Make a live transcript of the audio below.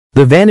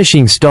The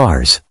vanishing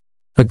stars.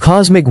 A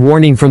cosmic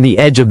warning from the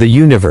edge of the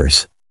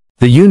universe.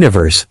 The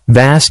universe,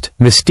 vast,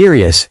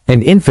 mysterious,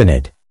 and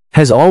infinite,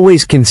 has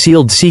always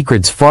concealed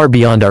secrets far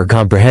beyond our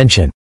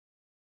comprehension.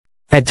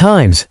 At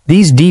times,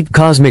 these deep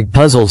cosmic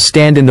puzzles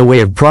stand in the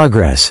way of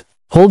progress,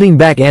 holding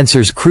back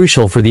answers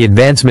crucial for the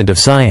advancement of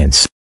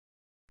science.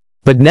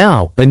 But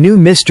now, a new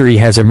mystery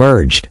has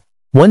emerged,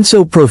 one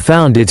so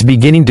profound it's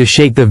beginning to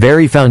shake the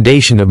very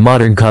foundation of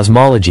modern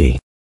cosmology.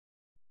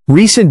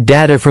 Recent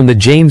data from the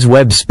James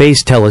Webb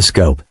Space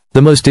Telescope,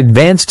 the most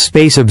advanced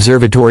space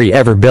observatory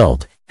ever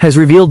built, has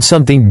revealed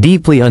something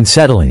deeply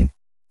unsettling,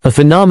 a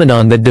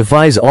phenomenon that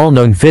defies all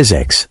known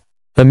physics,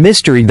 a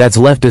mystery that's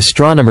left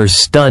astronomers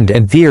stunned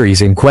and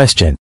theories in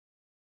question.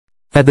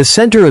 At the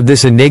center of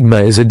this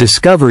enigma is a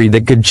discovery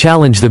that could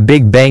challenge the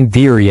Big Bang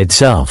theory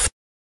itself.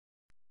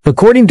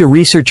 According to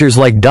researchers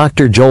like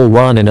Dr. Joel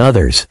Rahn and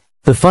others,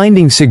 the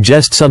findings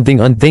suggest something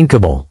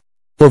unthinkable.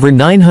 Over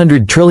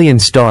 900 trillion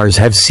stars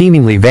have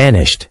seemingly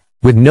vanished,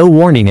 with no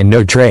warning and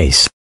no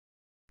trace.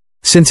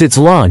 Since its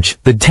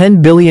launch, the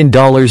 $10 billion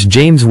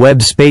James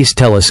Webb Space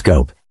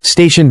Telescope,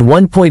 stationed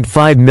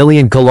 1.5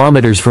 million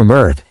kilometers from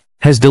Earth,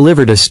 has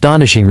delivered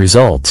astonishing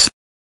results.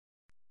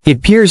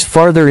 It peers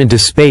farther into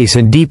space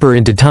and deeper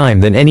into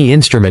time than any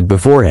instrument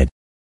before it.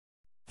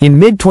 In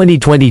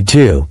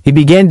mid-2022, it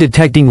began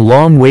detecting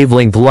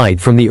long-wavelength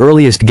light from the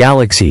earliest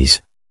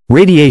galaxies,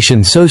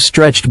 radiation so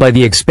stretched by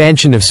the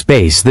expansion of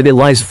space that it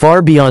lies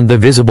far beyond the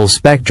visible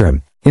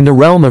spectrum, in the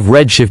realm of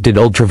redshifted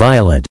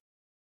ultraviolet.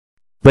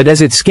 But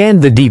as it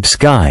scanned the deep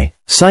sky,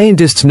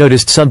 scientists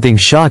noticed something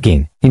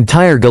shocking: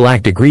 entire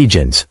galactic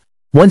regions,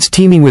 once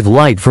teeming with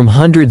light from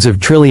hundreds of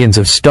trillions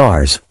of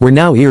stars, were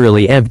now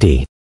eerily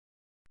empty.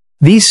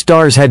 These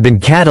stars had been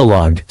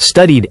catalogued,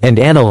 studied, and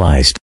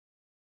analyzed.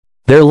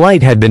 Their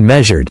light had been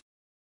measured.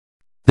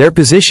 Their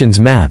positions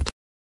mapped.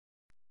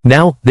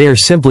 Now, they are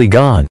simply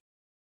gone.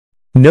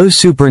 No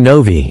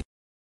supernovae.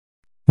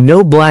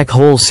 No black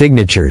hole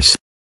signatures.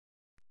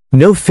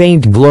 No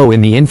faint glow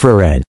in the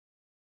infrared.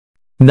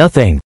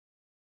 Nothing.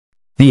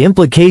 The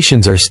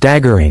implications are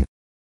staggering.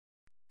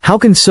 How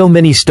can so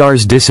many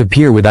stars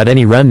disappear without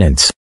any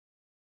remnants?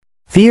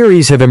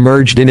 Theories have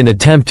emerged in an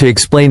attempt to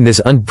explain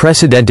this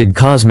unprecedented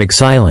cosmic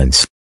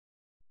silence.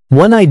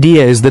 One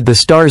idea is that the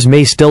stars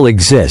may still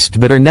exist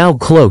but are now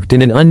cloaked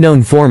in an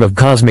unknown form of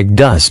cosmic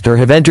dust or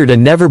have entered a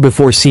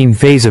never-before-seen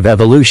phase of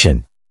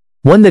evolution,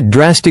 one that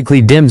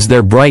drastically dims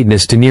their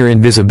brightness to near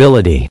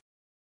invisibility.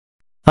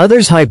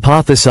 Others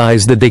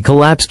hypothesize that they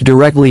collapsed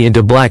directly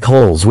into black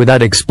holes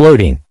without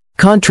exploding,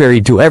 contrary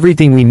to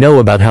everything we know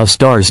about how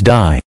stars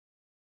die.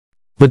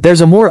 But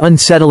there's a more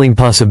unsettling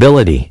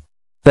possibility: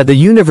 that the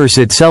universe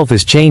itself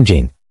is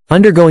changing,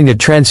 undergoing a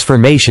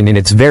transformation in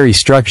its very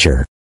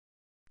structure.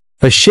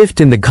 A shift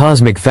in the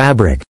cosmic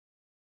fabric.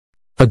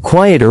 A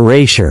quiet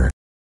erasure.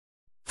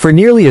 For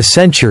nearly a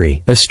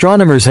century,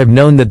 astronomers have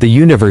known that the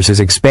universe is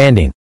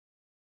expanding.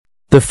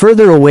 The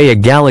further away a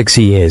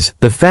galaxy is,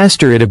 the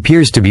faster it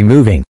appears to be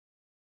moving.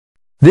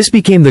 This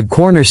became the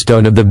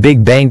cornerstone of the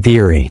Big Bang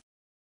theory.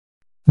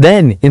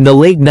 Then, in the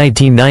late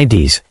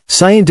 1990s,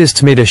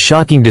 scientists made a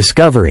shocking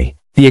discovery: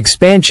 the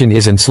expansion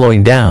isn't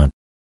slowing down.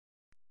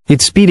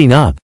 It's speeding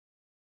up.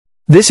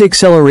 This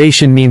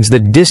acceleration means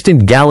that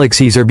distant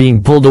galaxies are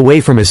being pulled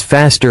away from us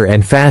faster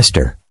and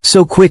faster,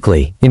 so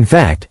quickly, in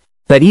fact,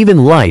 that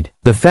even light,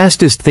 the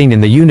fastest thing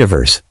in the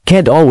universe,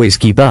 can't always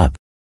keep up.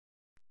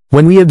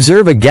 When we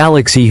observe a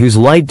galaxy whose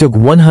light took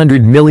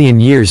 100 million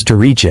years to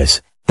reach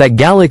us, that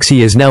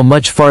galaxy is now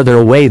much farther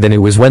away than it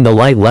was when the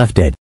light left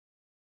it.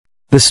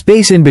 The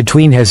space in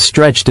between has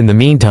stretched in the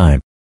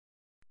meantime.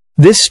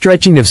 This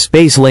stretching of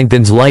space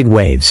lengthens light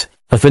waves,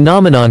 a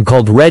phenomenon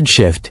called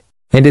redshift,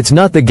 and it's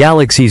not the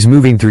galaxies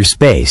moving through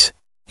space,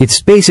 it's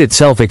space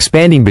itself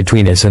expanding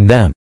between us and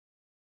them.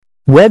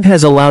 Webb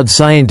has allowed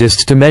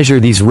scientists to measure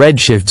these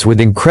redshifts with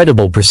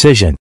incredible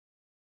precision.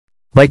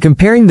 By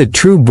comparing the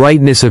true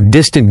brightness of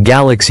distant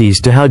galaxies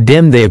to how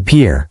dim they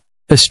appear,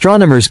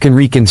 astronomers can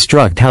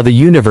reconstruct how the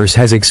universe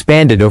has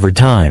expanded over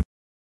time.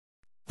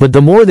 But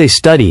the more they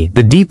study,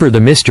 the deeper the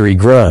mystery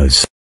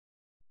grows.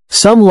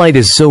 Some light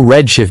is so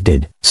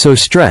redshifted, so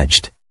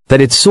stretched,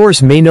 that its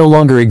source may no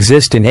longer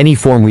exist in any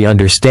form we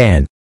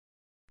understand.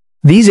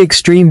 These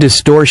extreme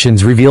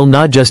distortions reveal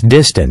not just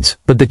distance,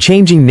 but the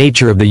changing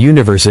nature of the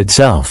universe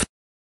itself.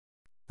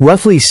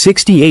 Roughly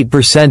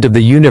 68% of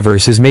the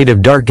universe is made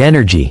of dark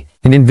energy,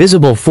 an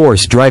invisible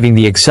force driving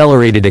the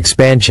accelerated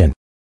expansion.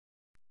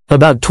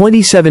 About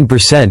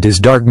 27% is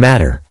dark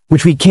matter,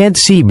 which we can't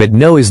see but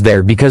know is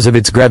there because of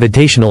its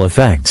gravitational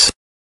effects.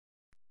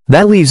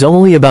 That leaves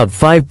only about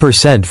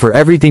 5% for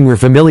everything we're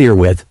familiar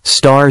with,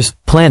 stars,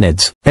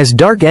 planets. As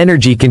dark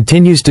energy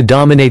continues to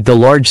dominate the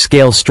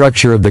large-scale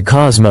structure of the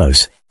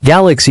cosmos,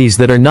 galaxies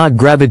that are not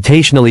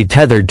gravitationally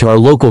tethered to our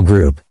local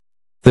group,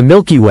 the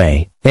Milky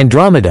Way,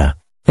 Andromeda,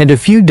 and a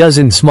few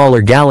dozen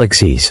smaller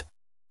galaxies,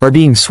 are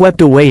being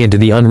swept away into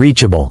the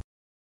unreachable.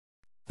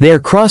 They are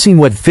crossing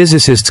what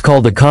physicists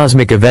call the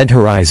cosmic event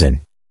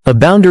horizon, a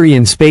boundary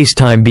in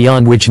space-time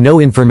beyond which no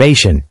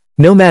information,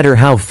 no matter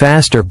how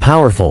fast or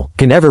powerful,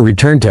 can ever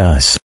return to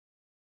us.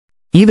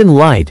 Even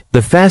light,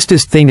 the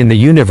fastest thing in the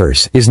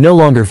universe, is no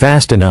longer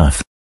fast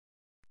enough.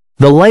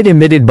 The light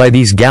emitted by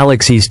these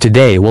galaxies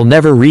today will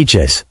never reach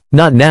us,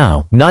 not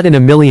now, not in a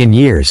million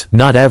years,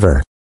 not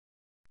ever.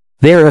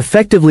 They are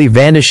effectively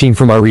vanishing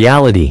from our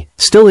reality,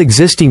 still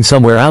existing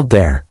somewhere out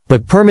there,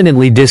 but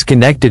permanently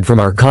disconnected from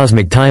our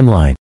cosmic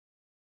timeline.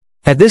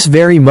 At this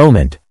very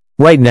moment,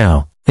 right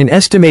now, an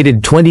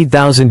estimated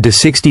 20,000 to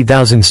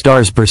 60,000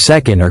 stars per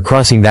second are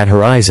crossing that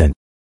horizon.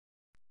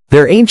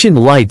 Their ancient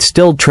light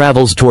still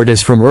travels toward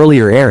us from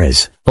earlier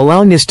eras,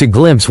 allowing us to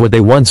glimpse what they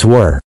once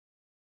were.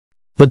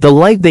 But the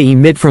light they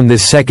emit from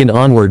this second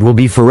onward will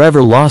be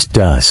forever lost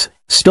to us,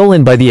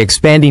 stolen by the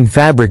expanding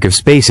fabric of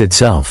space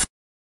itself.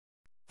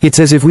 It's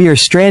as if we are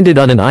stranded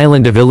on an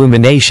island of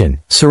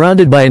illumination,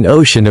 surrounded by an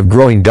ocean of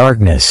growing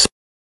darkness.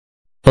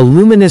 A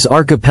luminous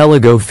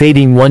archipelago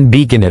fading one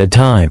beacon at a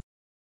time.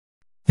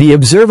 The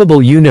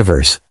observable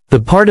universe, the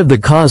part of the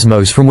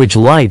cosmos from which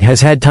light has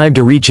had time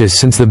to reach us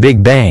since the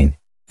Big Bang,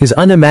 is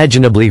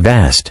unimaginably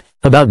vast,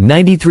 about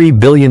 93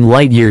 billion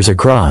light-years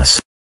across.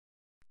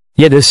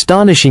 Yet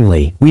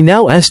astonishingly, we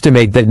now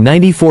estimate that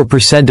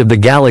 94% of the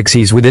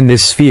galaxies within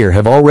this sphere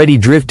have already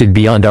drifted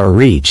beyond our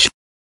reach.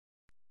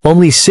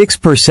 Only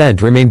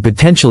 6% remain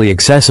potentially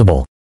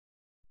accessible.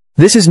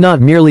 This is not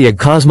merely a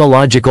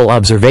cosmological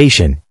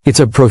observation, it's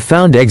a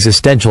profound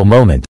existential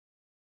moment.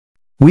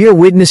 We are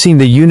witnessing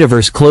the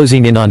universe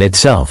closing in on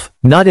itself,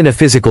 not in a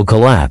physical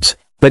collapse,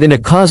 but in a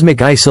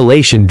cosmic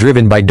isolation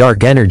driven by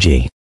dark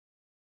energy.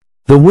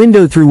 The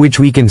window through which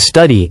we can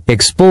study,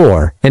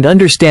 explore, and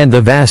understand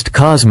the vast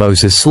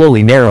cosmos is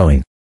slowly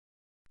narrowing.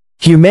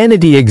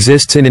 Humanity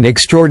exists in an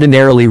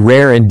extraordinarily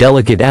rare and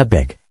delicate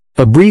epoch,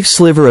 a brief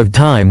sliver of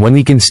time when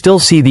we can still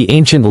see the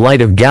ancient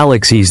light of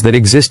galaxies that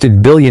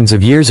existed billions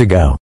of years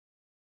ago.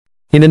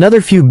 In another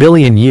few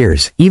billion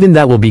years, even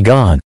that will be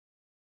gone.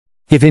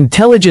 If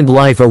intelligent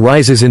life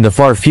arises in the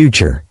far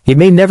future, it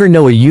may never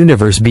know a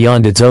universe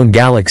beyond its own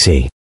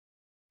galaxy.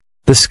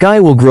 The sky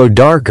will grow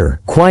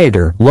darker,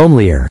 quieter,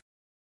 lonelier.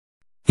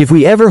 If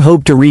we ever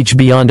hope to reach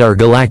beyond our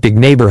galactic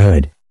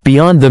neighborhood,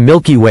 beyond the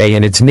Milky Way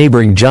and its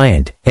neighboring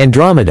giant,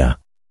 Andromeda,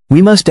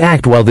 we must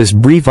act while this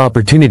brief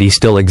opportunity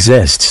still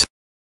exists.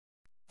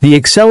 The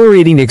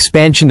accelerating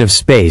expansion of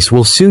space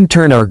will soon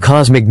turn our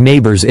cosmic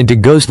neighbors into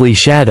ghostly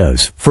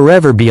shadows,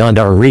 forever beyond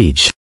our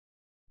reach.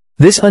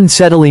 This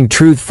unsettling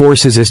truth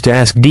forces us to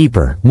ask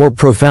deeper, more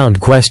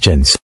profound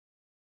questions.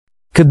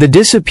 Could the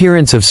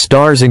disappearance of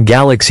stars and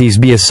galaxies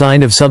be a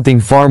sign of something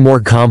far more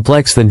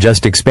complex than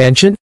just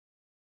expansion?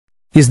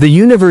 Is the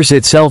universe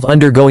itself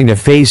undergoing a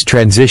phase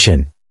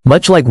transition,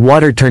 much like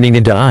water turning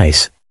into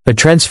ice, a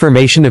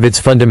transformation of its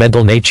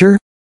fundamental nature?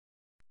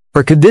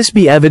 Or could this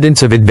be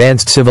evidence of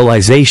advanced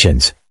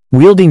civilizations,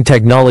 wielding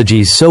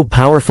technologies so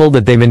powerful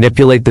that they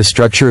manipulate the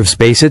structure of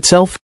space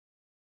itself?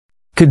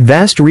 Could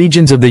vast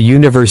regions of the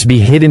universe be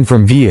hidden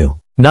from view,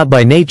 not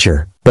by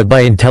nature, but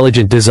by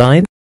intelligent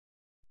design?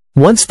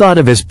 Once thought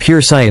of as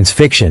pure science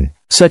fiction,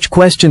 such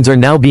questions are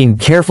now being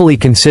carefully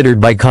considered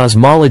by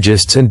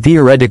cosmologists and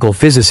theoretical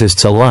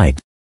physicists alike.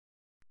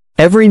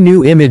 Every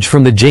new image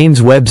from the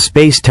James Webb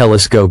Space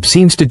Telescope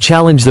seems to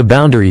challenge the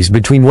boundaries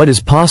between what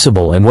is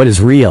possible and what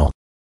is real.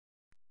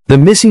 The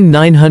missing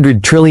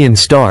 900 trillion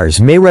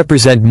stars may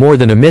represent more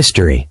than a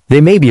mystery,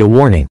 they may be a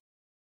warning.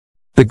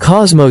 The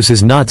cosmos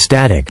is not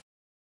static.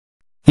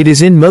 It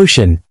is in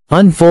motion,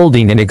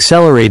 unfolding and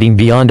accelerating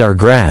beyond our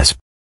grasp.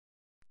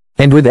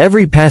 And with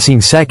every passing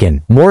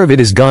second, more of it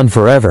is gone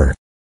forever.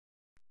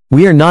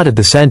 We are not at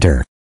the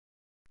center.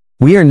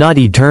 We are not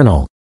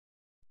eternal.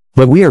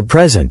 But we are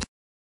present.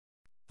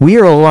 We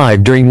are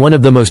alive during one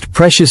of the most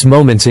precious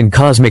moments in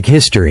cosmic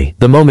history,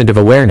 the moment of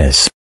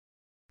awareness.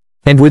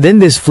 And within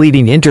this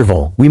fleeting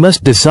interval, we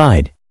must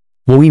decide,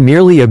 will we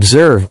merely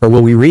observe or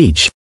will we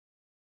reach?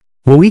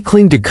 Will we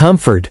cling to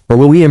comfort or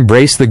will we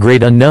embrace the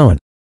great unknown?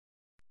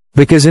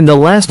 Because in the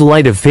last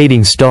light of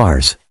fading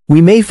stars, we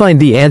may find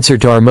the answer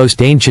to our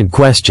most ancient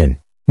question,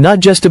 not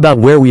just about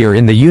where we are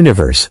in the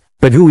universe,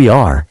 but who we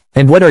are,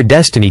 and what our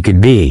destiny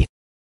could be.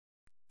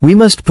 We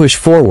must push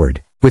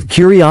forward, with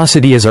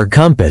curiosity as our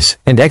compass,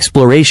 and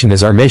exploration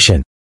as our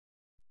mission.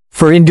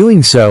 For in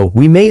doing so,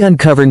 we may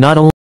uncover not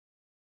only